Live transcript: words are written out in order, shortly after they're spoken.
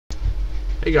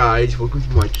Hey guys, welcome to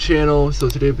my channel. So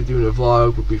today we're doing a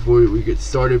vlog, but before we get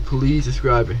started, please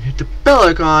subscribe and hit the bell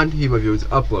icon to hear my videos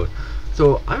upload.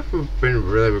 So I've been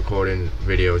really recording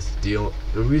videos. The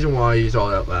reason why you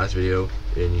saw that last video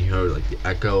and you heard like the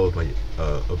echo of my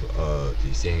the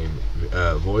same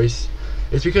voice,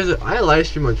 it's because I live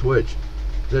stream on Twitch.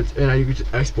 And I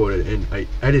just export it and I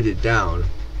edit it down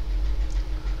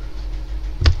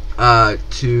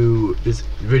to just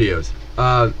videos.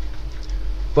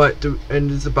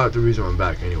 And it's about the reason why I'm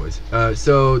back anyways.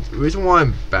 So the reason why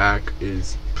I'm back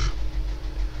is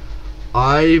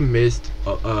I missed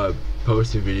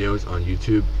posting videos on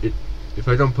YouTube. If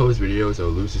I don't post videos, I'll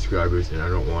lose subscribers, and I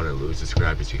don't want to lose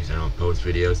subscribers because I don't post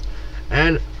videos.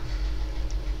 And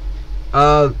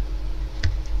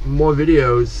more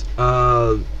videos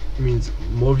means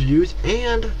more views,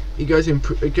 and you guys can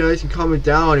comment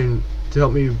down and to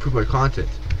help me improve my content.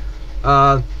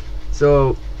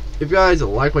 So if you guys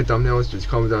like my thumbnails, just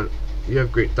comment down. You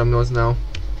have great thumbnails now.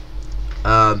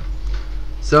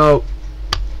 So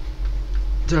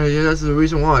yeah, that's the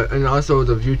reason why. And also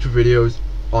the YouTube videos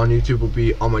on YouTube will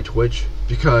be on my Twitch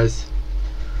because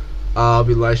I'll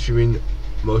be live streaming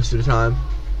most of the time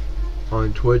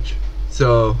on Twitch.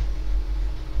 So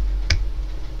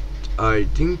I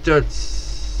think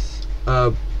that's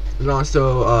and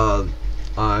also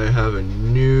I have a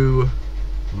new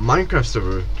Minecraft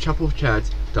server,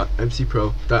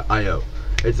 chapelchats.mcpro.io.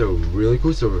 It's a really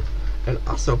cool server. And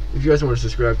also, if you guys want to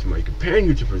subscribe to my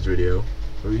companion YouTuber's video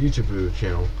or YouTube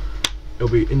channel, it'll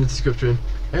be in the description.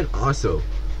 And also,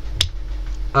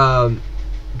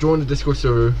 join the Discord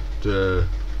server to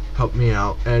help me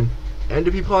out and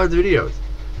to be part of the videos,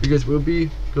 because I'll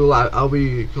be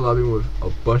collabing with a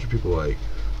bunch of people. Like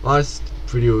last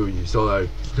video you saw, I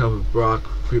covered with Brock,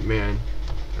 Creepman,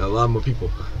 and a lot more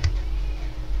people.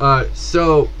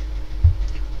 So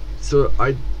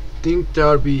I think that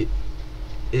would be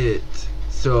it.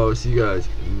 So see you guys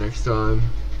next time,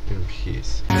 and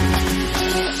peace.